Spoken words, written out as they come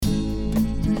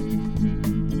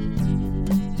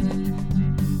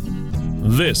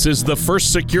This is the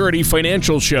First Security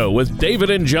Financial Show with David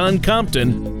and John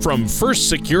Compton from First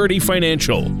Security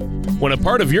Financial. When a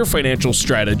part of your financial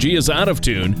strategy is out of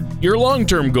tune, your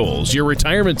long-term goals, your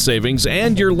retirement savings,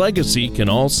 and your legacy can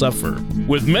all suffer.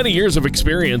 With many years of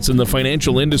experience in the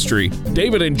financial industry,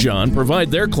 David and John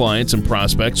provide their clients and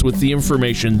prospects with the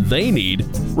information they need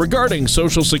regarding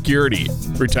Social Security,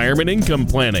 retirement income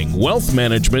planning, wealth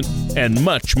management, and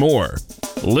much more.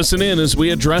 Listen in as we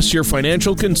address your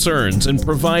financial concerns and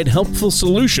provide helpful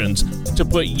solutions to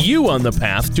put you on the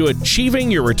path to achieving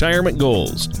your retirement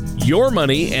goals, your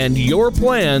money, and your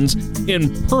plans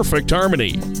in perfect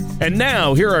harmony. And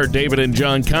now, here are David and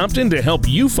John Compton to help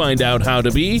you find out how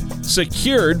to be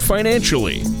secured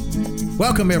financially.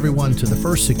 Welcome, everyone, to the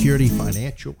First Security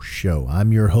Financial Show.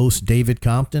 I'm your host, David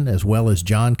Compton, as well as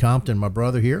John Compton, my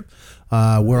brother here.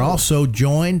 We're also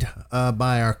joined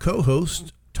by our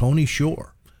co-host, Tony Shore.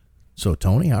 So,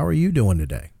 Tony, how are you doing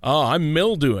today? Oh, I'm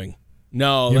mildewing.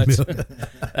 No,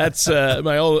 that's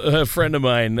my old friend of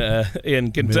mine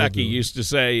in Kentucky used to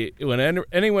say when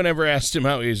anyone ever asked him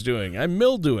how he was doing, I'm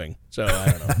mildewing. So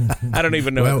I don't know. I don't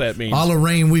even know what that means. All the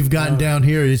rain we've gotten down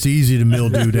here, it's easy to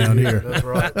mildew down here. That's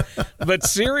right. But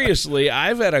seriously,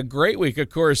 I've had a great week. Of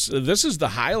course, this is the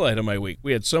highlight of my week.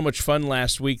 We had so much fun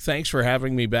last week. Thanks for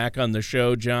having me back on the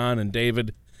show, John and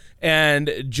David.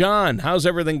 And John, how's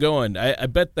everything going? I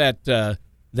bet that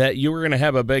that you were going to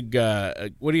have a big,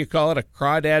 what do you call it, a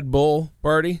crawdad bowl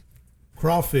party?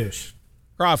 Crawdads.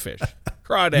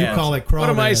 Crawdads. You call it crawdads.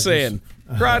 What am I saying?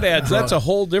 Crawdads, that's a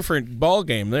whole different ball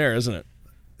game there, isn't it?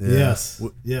 Yeah.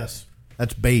 Yes.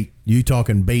 That's bait. You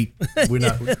talking bait. We're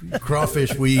not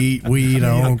crawfish we eat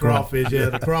our own crawfish. Yeah,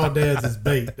 the crawdads is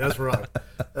bait. That's right.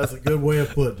 That's a good way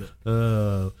of putting it.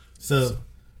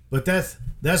 But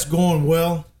that's going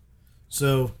well.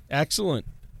 So excellent.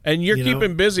 And you're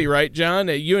keeping busy, right, John?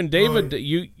 You and David,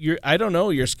 you I don't know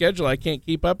your schedule. I can't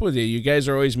keep up with you. You guys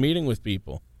are always meeting with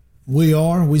people. We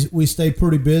are. We stay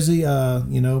pretty busy.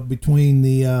 Between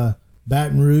the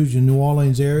Baton Rouge and New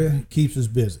Orleans area, it keeps us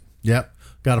busy. Yep.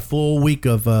 Got a full week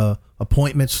of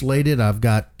appointments slated. I've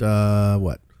got 5,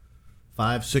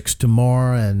 6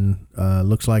 tomorrow, and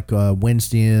looks like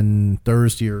Wednesday and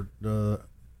Thursday are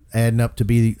adding up to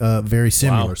be very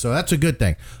similar. Wow. So that's a good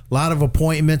thing. A lot of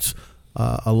appointments,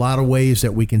 a lot of ways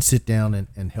that we can sit down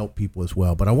and help people as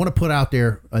well. But I want to put out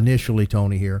there initially,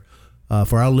 Tony, here,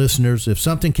 for our listeners, if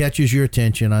something catches your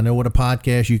attention, I know with a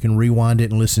podcast you can rewind it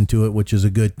and listen to it, which is a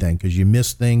good thing because you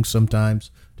miss things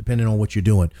sometimes depending on what you're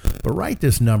doing. But write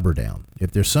this number down.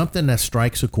 If there's something that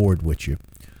strikes a chord with you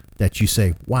that you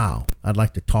say, wow, I'd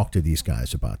like to talk to these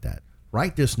guys about that,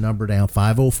 write this number down,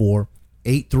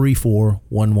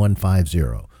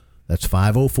 504-834-1150. That's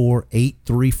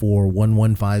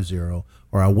 504-834-1150,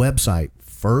 or our website,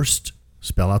 first,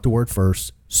 spell out the word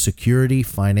first,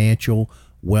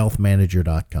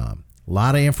 securityfinancialwealthmanager.com. A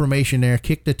lot of information there.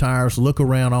 Kick the tires, look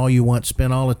around all you want,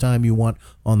 spend all the time you want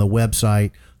on the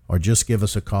website, or just give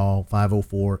us a call,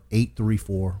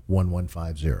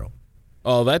 504-834-1150.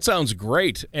 Oh, that sounds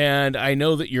great. And I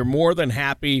know that you're more than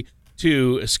happy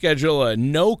to schedule a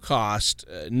no-cost,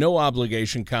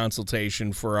 no-obligation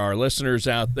consultation for our listeners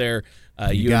out there.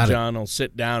 You and John will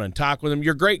sit down and talk with them.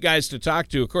 You're great guys to talk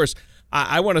to. Of course,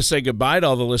 I want to say goodbye to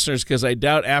all the listeners because I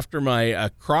doubt after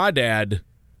my crawdad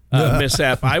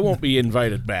mishap, I won't be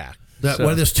invited back.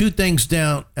 Well, there's two things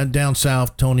down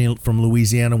south, Tony, from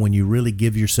Louisiana, when you really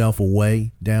give yourself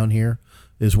away down here,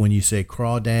 is when you say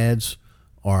crawdads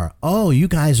or, oh, you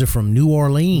guys are from New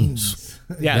Orleans.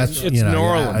 Yeah, it's New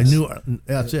Orleans.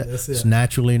 That's it. It's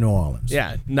naturally New Orleans.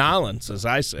 Yeah, Nolans, as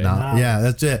I say. Yeah,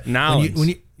 that's it. Nolans. When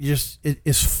you just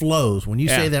it flows. When you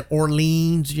say that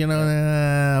Orleans,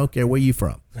 okay, where you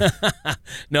from?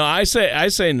 No, I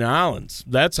say Nolans.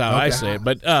 That's how I say it.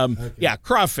 But yeah,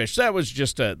 crawfish. That was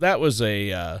just a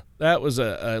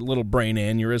little brain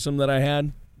aneurysm that I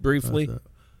had briefly.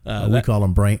 We call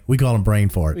them brain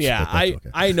farts. Yeah, okay.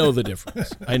 I know the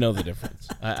difference. I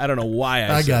don't know why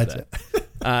I said that.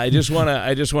 I just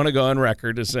want to go on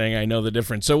record as saying I know the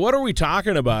difference. So what are we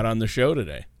talking about on the show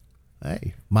today?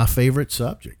 Hey, my favorite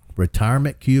subject,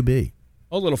 retirement QB.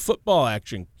 Oh, a little football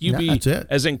action. QB, that's it.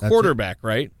 As in quarterback,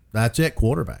 right? That's it,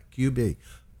 quarterback, QB.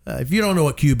 If you don't know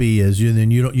what QB is,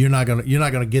 then you're not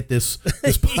gonna get this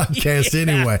podcast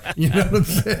anyway. You know what I'm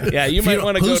saying? Yeah, you might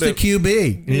want to go to who's the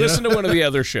QB. Listen to one of the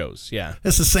other shows. Yeah,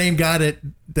 it's the same guy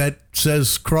that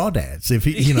says crawdads. If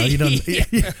he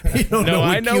don't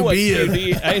know what QB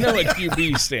is. I know what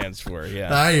QB stands for.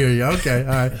 Yeah, I hear you. Okay, all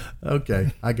right.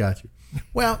 Okay, I got you.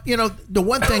 Well, the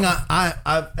one thing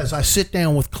I as I sit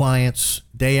down with clients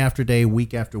day after day,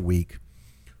 week after week,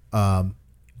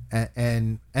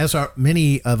 And as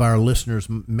many of our listeners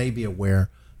may be aware,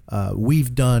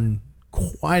 we've done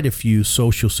quite a few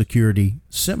Social Security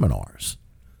seminars.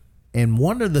 And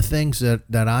one of the things that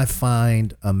I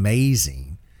find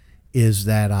amazing is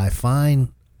that I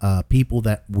find people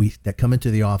that come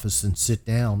into the office and sit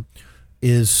down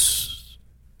is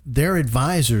their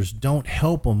advisors don't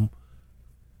help them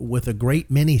with a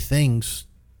great many things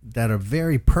that are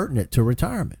very pertinent to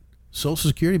retirement. Social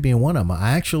Security being one of them.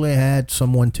 I actually had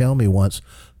someone tell me once,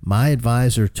 my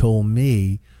advisor told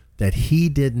me that he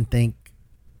didn't think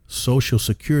Social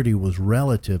Security was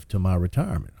relative to my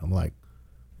retirement. I'm like,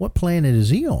 what planet is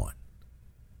he on?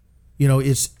 You know,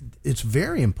 it's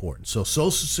very important. So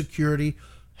Social Security,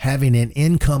 having an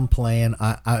income plan,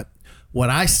 what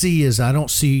I see is I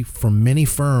don't see from many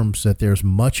firms that there's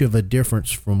much of a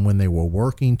difference from when they were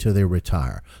working to they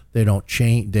retire. They don't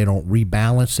change. They don't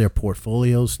rebalance their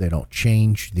portfolios. They don't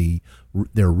change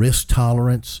their risk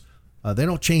tolerance. They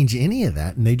don't change any of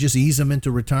that, and they just ease them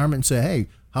into retirement and say, "Hey,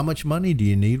 how much money do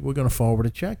you need? We're going to forward a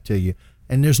check to you."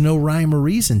 And there's no rhyme or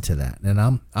reason to that,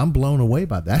 and I'm blown away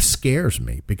by that. That scares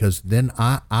me because then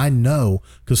I know,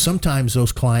 because sometimes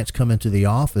those clients come into the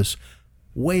office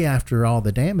way after all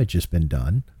the damage has been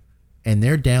done, and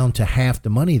they're down to half the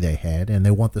money they had, and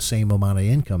they want the same amount of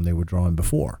income they were drawing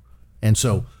before. And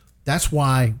so that's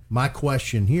why my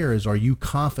question here is, are you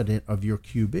confident of your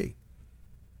QB?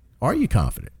 Are you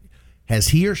confident? Has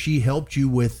he or she helped you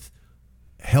with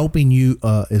helping you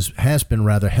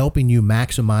helping you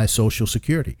maximize Social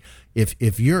Security?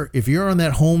 If you're on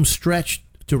that home stretch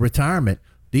to retirement,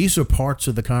 these are parts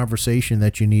of the conversation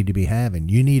that you need to be having.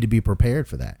 You need to be prepared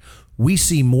for that. We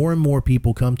see more and more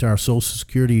people come to our Social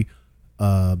Security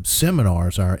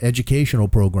seminars, our educational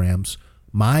programs.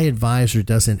 My advisor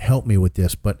doesn't help me with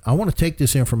this, but I want to take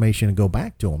this information and go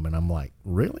back to him. And I'm like,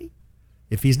 really?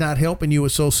 If he's not helping you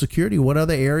with Social Security, what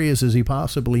other areas is he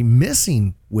possibly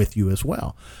missing with you as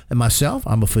well? And myself,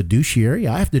 I'm a fiduciary.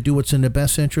 I have to do what's in the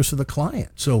best interest of the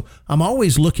client. So I'm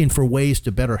always looking for ways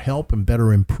to better help and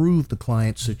better improve the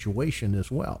client's situation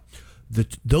as well.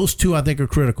 Those two, I think, are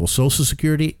critical. Social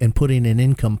Security and putting an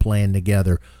income plan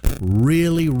together.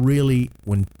 Really, really,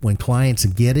 when clients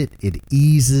get it, it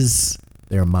eases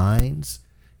their minds.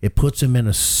 It puts them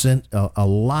in a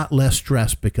lot less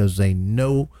stress because they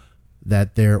know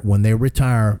that when they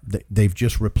retire, they've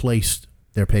just replaced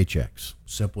their paychecks.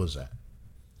 Simple as that.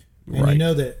 And right. You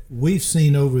know that we've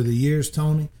seen over the years,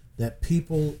 Tony, that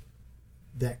people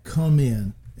that come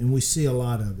in, and we see a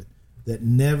lot of it, that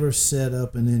never set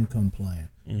up an income plan.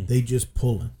 They just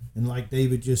pull it. And like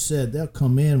David just said, they'll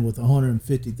come in with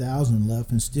 $150,000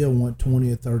 left and still want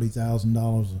 $20,000 or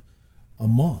 $30,000 a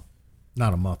month.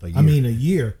 Not a month, a year. I mean, a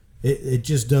year. It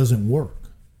just doesn't work.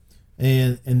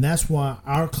 And that's why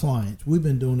our clients, we've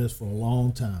been doing this for a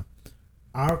long time.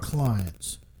 Our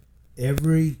clients,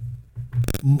 every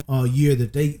year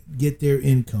that they get their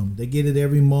income, they get it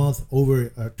every month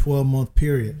over a 12-month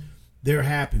period, they're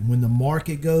happy. When the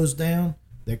market goes down,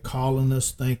 they're calling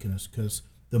us, thanking us, because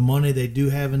the money they do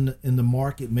have in the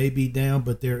market may be down,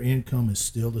 but their income is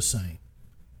still the same.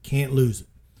 Can't lose it.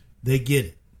 They get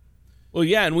it. Well,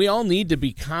 yeah, and we all need to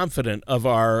be confident of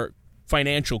our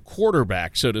financial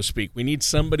quarterback, so to speak. We need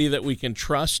somebody that we can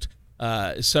trust,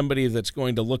 somebody that's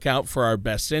going to look out for our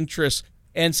best interests,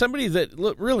 and somebody that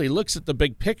really looks at the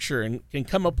big picture and can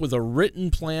come up with a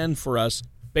written plan for us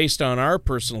based on our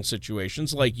personal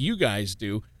situations like you guys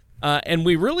do. And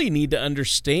we really need to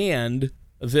understand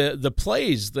the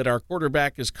plays that our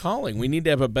quarterback is calling. We need to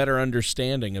have a better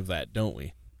understanding of that, don't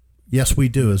we? Yes, we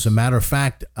do. As a matter of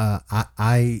fact,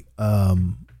 I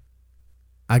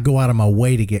go out of my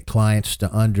way to get clients to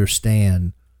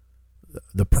understand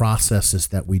the processes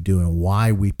that we do and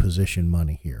why we position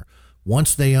money here.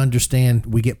 Once they understand,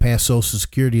 we get past Social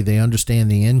Security, they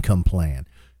understand the income plan.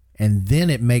 And then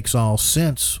it makes all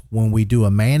sense when we do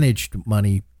a managed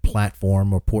money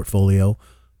platform or portfolio.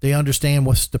 They understand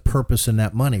what's the purpose in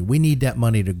that money. We need that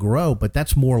money to grow, but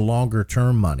that's more longer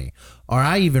term money. Or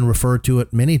I even refer to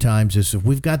it many times as if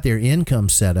we've got their income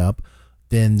set up,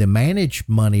 then the managed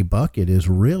money bucket is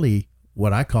really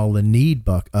what I call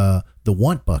the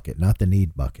want bucket, not the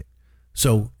need bucket.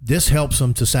 So this helps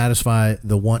them to satisfy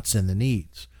the wants and the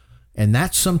needs. And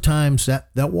that's sometimes that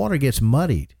water gets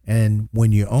muddied. And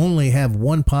when you only have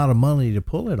one pot of money to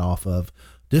pull it off of,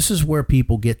 this is where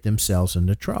people get themselves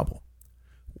into trouble.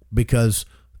 Because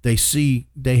they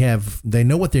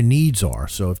know what their needs are.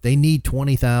 So if they need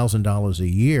 $20,000 a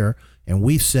year and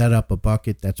we've set up a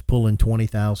bucket that's pulling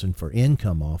 $20,000 for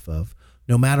income off of,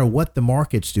 no matter what the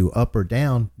markets do, up or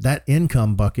down, that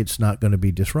income bucket's not going to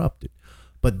be disrupted.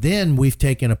 But then we've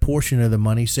taken a portion of the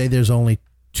money, say there's only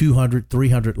 $200,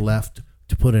 $300 left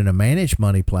to put in a managed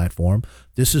money platform.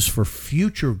 This is for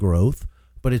future growth,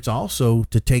 but it's also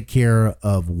to take care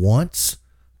of wants,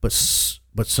 but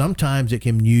sometimes it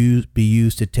can be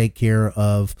used to take care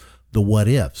of the what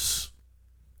ifs.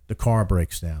 The car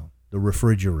breaks down, the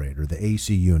refrigerator, the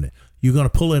AC unit. You're going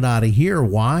to pull it out of here.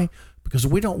 Why? Because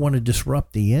we don't want to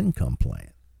disrupt the income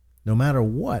plan. No matter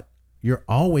what, you're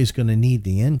always going to need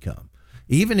the income.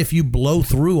 Even if you blow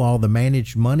through all the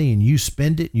managed money and you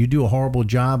spend it, you do a horrible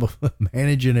job of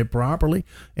managing it properly,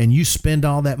 and you spend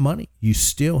all that money, you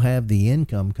still have the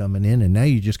income coming in, and now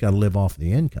you just got to live off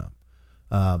the income.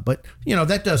 But,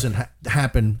 that doesn't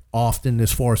happen often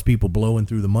as far as people blowing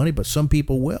through the money, but some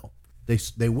people will.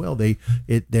 They will. They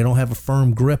don't have a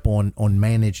firm grip on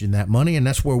managing that money, and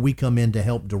that's where we come in to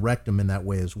help direct them in that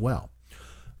way as well.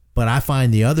 But I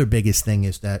find the other biggest thing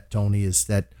is that, Tony, is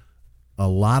that a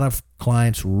lot of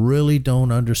clients really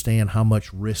don't understand how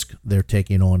much risk they're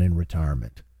taking on in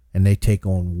retirement, and they take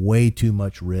on way too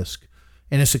much risk.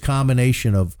 And it's a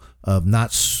combination of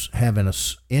not having an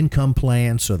income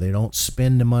plan, so they don't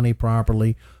spend the money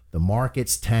properly. The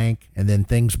markets tank, and then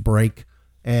things break.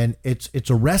 And it's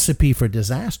a recipe for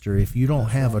disaster if you don't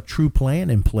have a true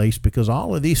plan in place, because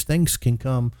all of these things can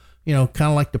come, kind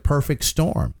of like the perfect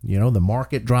storm. The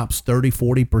market drops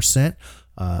 30-40%.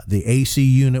 The AC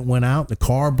unit went out. The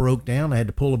car broke down. I had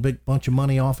to pull a big bunch of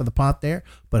money off of the pot there.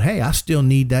 But, hey, I still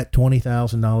need that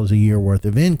 $20,000 a year worth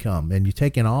of income. And you're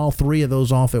taking all three of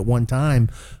those off at one time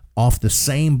off the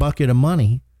same bucket of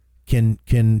money can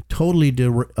totally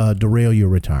derail your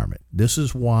retirement. This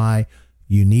is why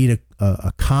you need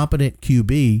a competent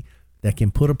QB that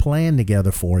can put a plan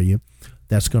together for you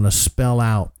that's going to spell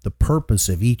out the purpose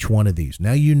of each one of these.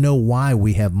 Now you know why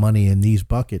we have money in these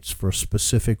buckets for a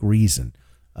specific reason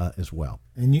as well.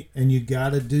 And you got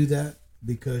to do that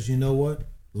because you know what?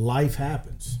 Life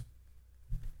happens.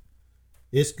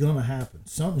 It's going to happen.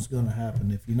 Something's going to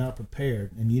happen if you're not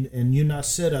prepared and you're not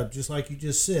set up just like you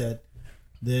just said.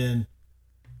 Then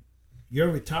your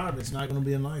retirement's not going to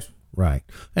be a nice one. Right.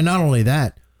 And not only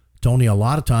that, Tony, a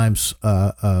lot of times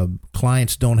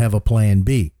clients don't have a plan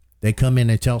B. They come in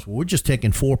and tell us, well, we're just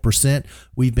taking 4%.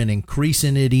 We've been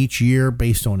increasing it each year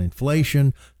based on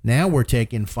inflation. Now we're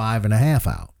taking 5.5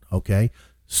 out. Okay.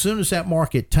 As soon as that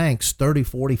market tanks 30,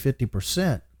 40,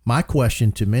 50%, my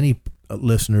question to many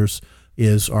listeners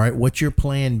is, all right, what's your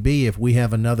plan B if we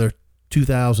have another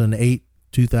 2008,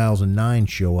 2009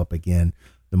 show up again?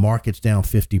 The market's down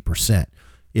 50%.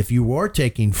 If you were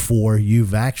taking 4,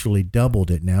 you've actually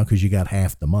doubled it now because you got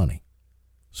half the money.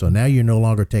 So now you're no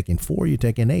longer taking 4, you're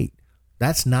taking 8.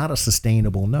 That's not a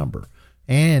sustainable number.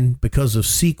 And because of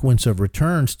sequence of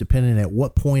returns, depending at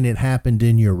what point it happened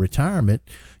in your retirement,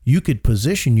 you could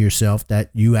position yourself that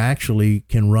you actually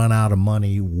can run out of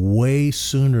money way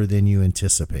sooner than you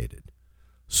anticipated.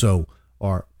 So,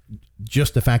 or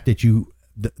just the fact that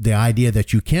the idea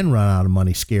that you can run out of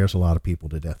money scares a lot of people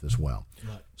to death as well.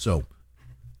 Right. So,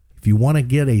 if you want to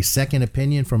get a second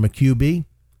opinion from a QB,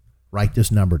 write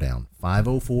this number down,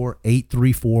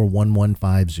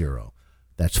 504-834-1150.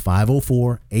 That's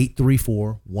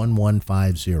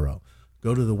 504-834-1150.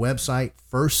 Go to the website,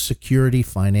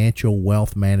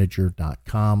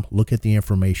 firstsecurityfinancialwealthmanager.com. Look at the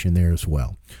information there as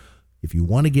well. If you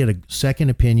want to get a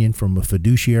second opinion from a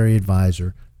fiduciary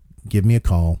advisor, give me a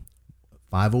call,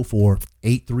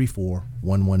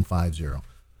 504-834-1150.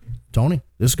 Tony,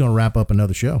 this is going to wrap up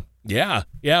another show. Yeah.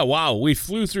 Wow. We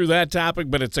flew through that topic,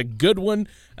 but it's a good one.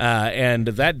 And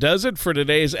that does it for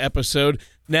today's episode.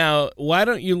 Now, why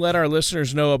don't you let our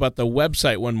listeners know about the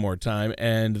website one more time,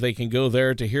 and they can go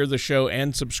there to hear the show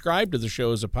and subscribe to the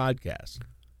show as a podcast.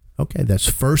 Okay.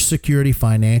 That's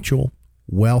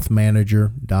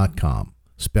firstsecurityfinancialwealthmanager.com.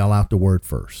 Spell out the word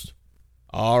first.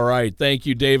 All right. Thank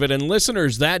you, David. And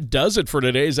listeners, that does it for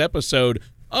today's episode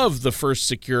of the First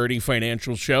Security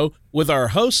Financial Show with our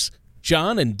hosts,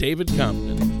 John and David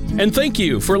Compton. And thank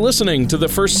you for listening to the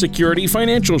First Security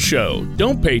Financial Show.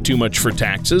 Don't pay too much for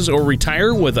taxes or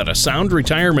retire without a sound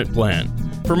retirement plan.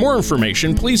 For more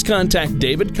information, please contact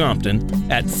David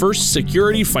Compton at First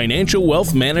Security Financial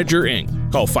Wealth Manager,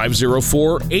 Inc. Call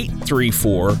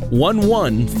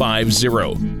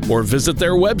 504-834-1150 or visit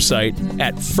their website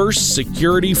at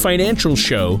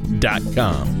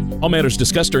firstsecurityfinancialshow.com. All matters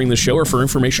discussed during this show are for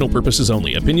informational purposes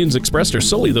only. Opinions expressed are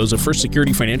solely those of First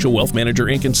Security Financial Wealth Manager,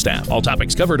 Inc. and staff. All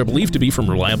topics covered are believed to be from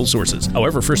reliable sources.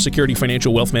 However, First Security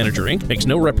Financial Wealth Manager, Inc. makes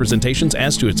no representations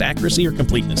as to its accuracy or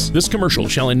completeness. This commercial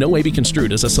shall in no way be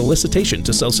construed as a solicitation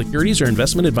to sell securities or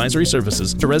investment advisory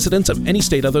services to residents of any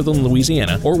state other than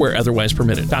Louisiana or where otherwise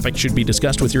permitted. Topics should be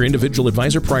discussed with your individual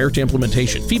advisor prior to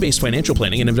implementation. Fee-based financial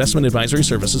planning and investment advisory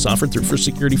services offered through First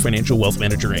Security Financial Wealth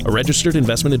Manager, Inc., a registered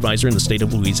investment advisor in the state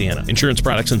of Louisiana. Insurance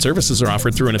products and services are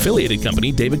offered through an affiliated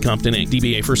company, David Compton, Inc.,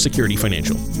 DBA First Security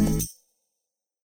Financial.